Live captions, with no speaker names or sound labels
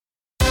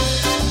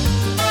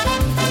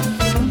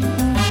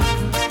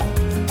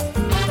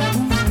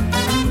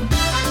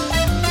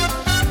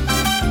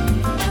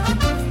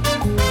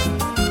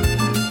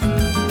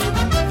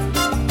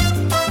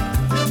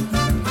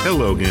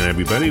Hello again,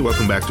 everybody.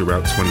 Welcome back to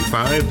Route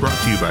 25, brought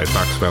to you by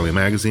Fox Valley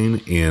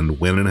Magazine and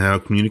When and How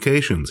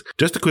Communications.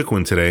 Just a quick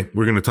one today.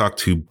 We're going to talk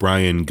to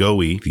Brian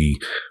Goewey,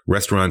 the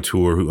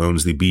restaurateur who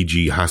owns the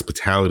BG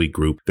Hospitality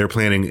Group. They're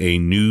planning a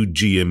new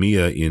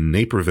GMEA in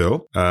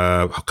Naperville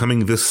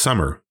coming this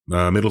summer.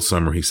 Middle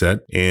summer, he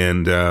said.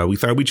 And we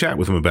thought we'd chat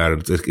with him about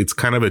it. It's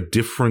kind of a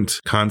different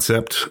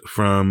concept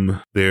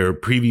from their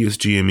previous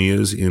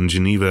GMEAs in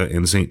Geneva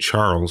and St.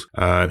 Charles.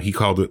 He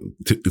called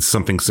it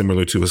something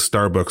similar to a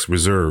Starbucks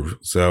Reserve.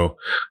 So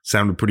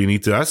sounded pretty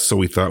neat to us. So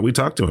we thought we'd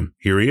talk to him.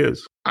 Here he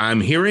is.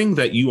 I'm hearing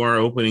that you are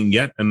opening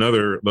yet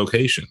another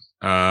location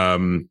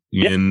in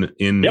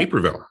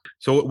Naperville.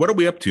 So what are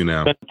we up to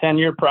now? It's a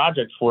 10-year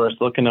project for us,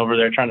 looking over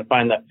there, trying to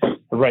find the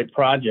right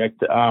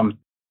project.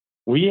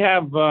 We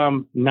have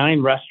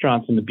 9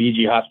 restaurants in the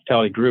BG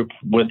Hospitality Group,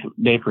 with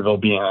Naperville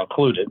being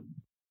included.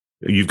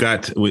 You've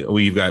got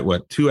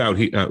what, 2 out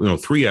here?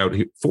 3 out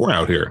here, 4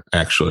 out here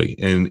actually,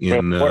 in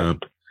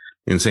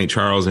St.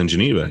 Charles and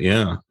Geneva.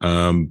 Yeah.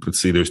 Let's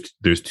see. There's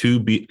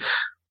 2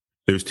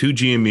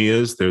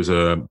 GMEAs. There's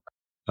a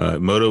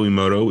Moto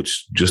Imoto,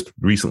 which just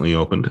recently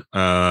opened,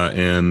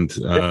 and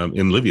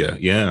in Livia.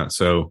 Yeah.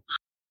 So,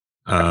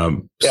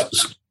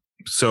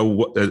 so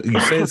what,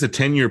 you say it's a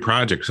 10-year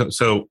project.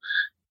 So.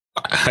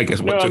 I guess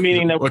what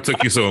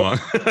took you so long?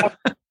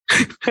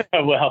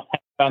 Well, I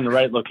found the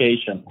right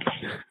location.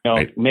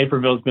 Right.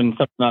 Naperville's been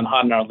something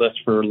on our list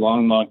for a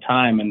long, long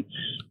time. And,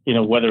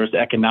 whether it's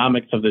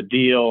economics of the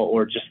deal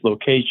or just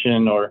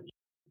location, or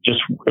just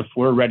if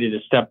we're ready to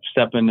step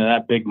into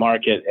that big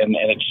market. And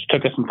it just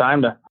took us some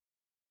time to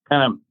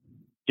kind of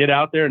get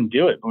out there and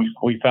do it.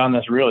 We found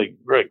this really,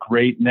 really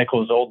great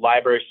Nichols old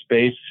library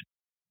space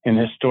in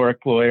the historic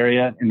little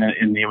area in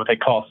the what they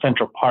call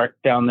Central Park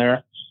down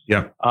there.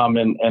 Yeah.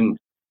 And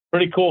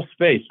pretty cool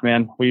space,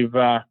 man. We've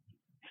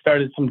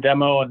started some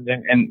demo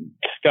and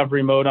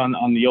discovery mode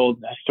on the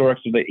old historics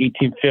of the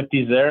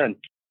 1850s there, and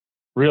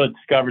really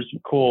discovered some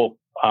cool,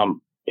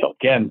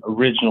 again,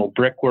 original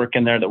brickwork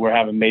in there that we're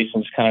having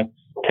masons kind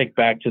of take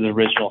back to the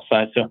original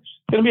side. So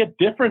it's going to be a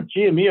different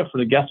GMEA for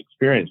the guest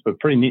experience, but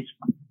pretty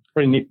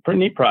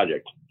neat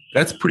project.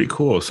 That's pretty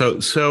cool.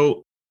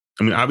 So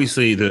I mean,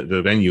 obviously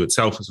the venue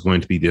itself is going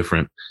to be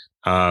different.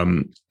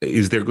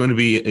 Is there going to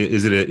be,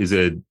 is it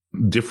a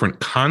different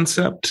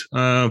concept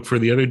for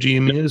the other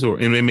GMEs,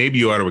 and maybe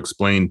you ought to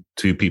explain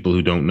to people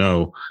who don't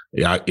know,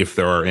 if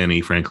there are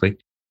any, frankly,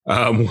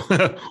 what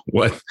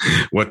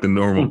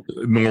the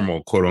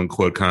normal quote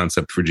unquote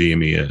concept for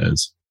GMEA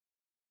is?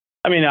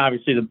 I mean,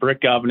 obviously the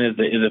brick oven is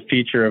a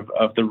feature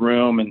of the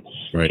room, and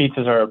right.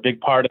 Pizzas are a big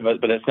part of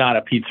it, but it's not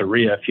a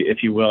pizzeria,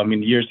 if you will. I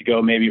mean, years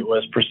ago, maybe it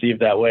was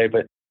perceived that way,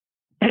 but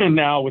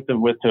now with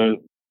the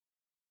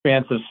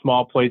expansive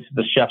small plates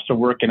that the chefs are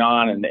working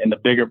on, and the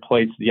bigger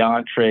plates, the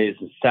entrees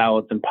and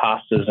salads and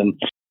pastas and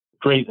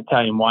great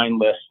Italian wine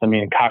list. I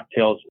mean,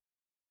 cocktails.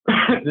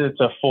 It's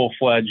a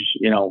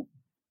full-fledged,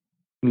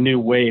 new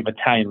wave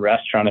Italian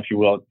restaurant, if you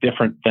will,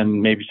 different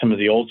than maybe some of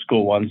the old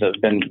school ones that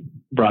have been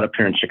brought up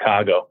here in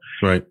Chicago.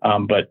 Right.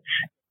 But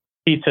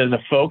pizza is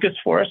a focus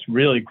for us.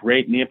 Really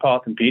great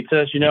Neapolitan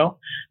pizza, as you know.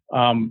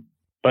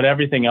 But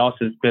everything else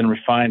has been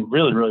refined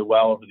really, really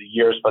well over the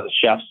years by the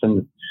chefs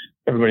and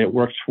everybody that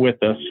works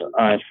with us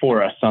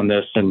for us on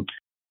this. And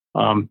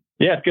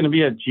it's going to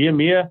be a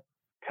GMEA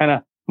kind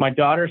of. My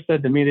daughter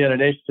said to me the other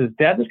day, she says,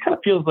 "Dad, this kind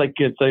of feels like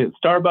it's a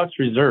Starbucks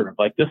Reserve.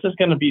 Like this is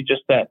going to be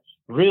just that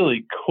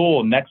really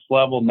cool next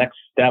level, next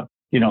step,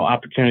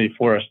 opportunity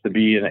for us to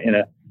be in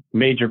a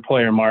major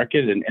player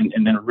market and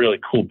in a really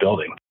cool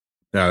building."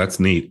 Yeah, that's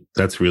neat.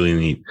 That's really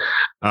neat.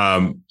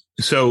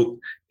 So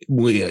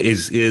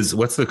is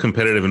what's the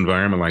competitive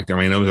environment like? I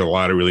mean, I know there's a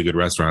lot of really good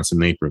restaurants in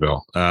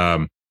Naperville.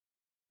 Are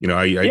you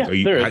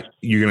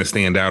going to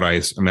stand out?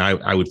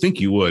 I would think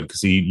you would,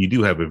 because you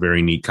do have a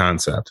very neat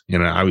concept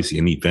and obviously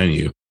a neat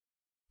venue.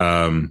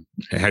 How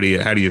do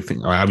you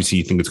think? Obviously,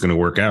 you think it's going to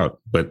work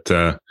out, but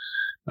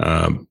what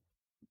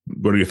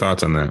are your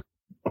thoughts on that?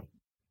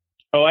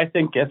 Oh, I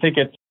think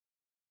it's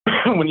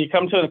when you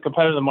come to the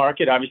competitive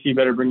market, obviously you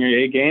better bring your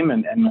A game,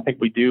 and I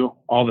think we do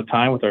all the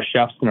time with our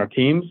chefs and our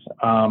teams.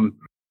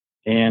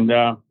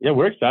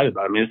 We're excited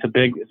about it. I mean, it's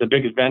a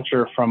big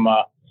adventure from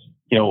a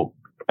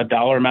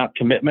dollar amount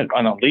commitment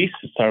on a lease.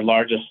 It's our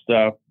largest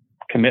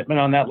commitment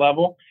on that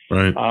level.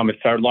 Right.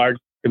 It's our large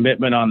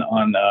commitment on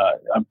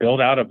a build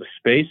out of a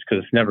space,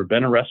 because it's never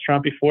been a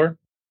restaurant before.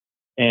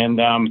 And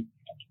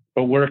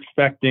but we're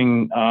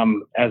expecting,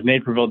 as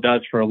Naperville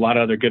does for a lot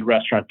of other good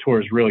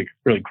restaurateurs, really,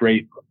 really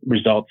great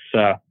results,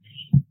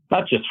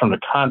 not just from the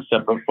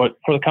concept, but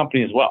for the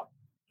company as well.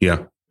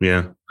 Yeah.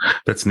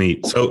 That's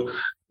neat. So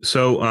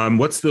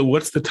what's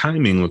the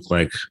timing look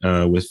like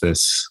with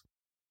this?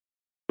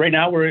 Right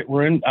now,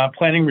 we're in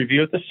planning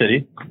review at the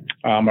city.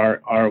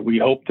 We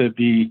hope to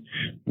be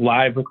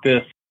live with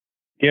this,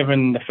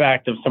 given the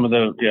fact of some of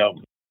the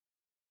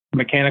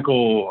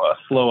mechanical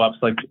slow ups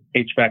like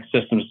HVAC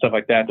systems and stuff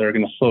like that are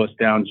going to slow us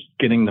down just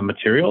getting the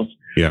materials.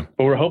 Yeah,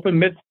 but we're hoping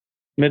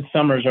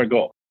midsummer is our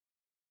goal.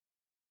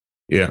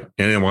 Yeah,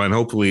 and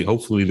hopefully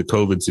the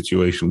COVID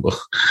situation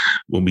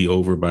will be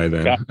over by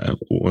then. Yeah.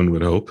 One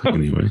would hope,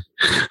 anyway.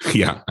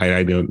 Yeah,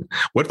 I don't.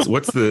 What's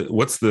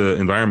the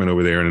environment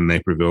over there in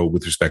Naperville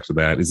with respect to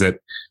that? Is that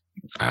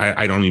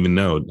I don't even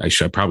know. I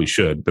probably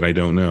should, but I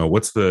don't know.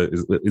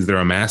 Is there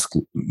a mask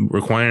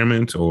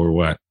requirement or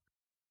what?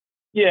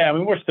 Yeah, I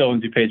mean, we're still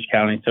in DuPage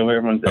County, so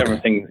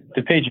everything.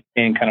 DuPage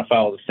and kind of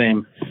follow the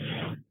same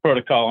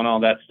protocol and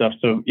all that stuff.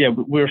 So yeah,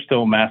 we're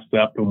still masked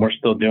up, and we're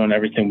still doing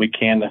everything we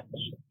can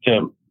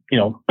to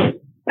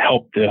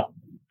help the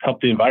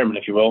environment,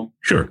 if you will.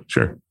 Sure.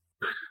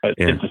 But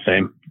Yeah. it's the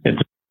same.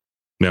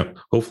 No,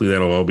 hopefully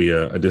that'll all be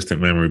a distant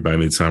memory by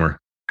midsummer.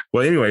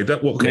 Well, anyway, I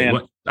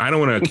don't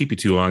want to keep you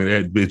too long.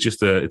 It's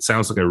just it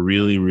sounds like a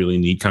really, really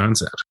neat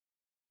concept.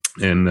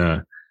 And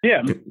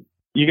yeah,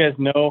 you guys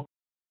know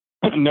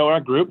our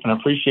group and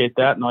appreciate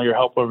that and all your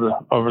help over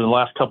the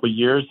last couple of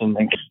years.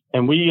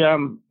 And we,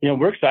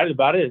 we're excited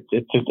about it.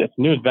 It's a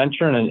new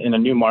adventure in a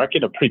new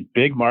market, a pretty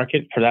big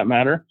market for that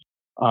matter.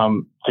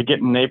 To get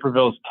in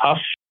Naperville is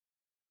tough,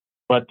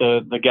 but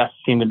the guests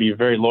seem to be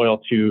very loyal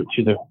to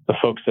the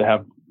folks that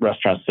have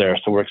restaurants there.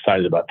 So we're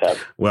excited about that.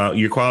 Well,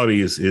 your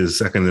quality is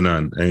second to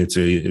none. And it's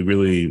a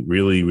really,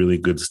 really, really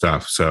good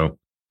stuff. So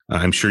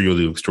I'm sure you'll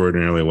do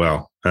extraordinarily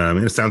well.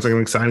 It sounds like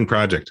an exciting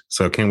project.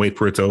 So I can't wait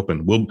for it to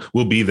open.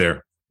 We'll be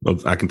there.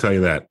 I can tell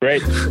you that.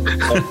 Great.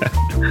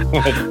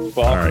 Well,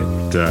 all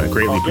right.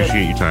 Greatly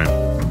appreciate your time.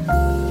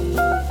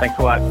 Thanks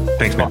a lot.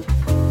 Thanks, man.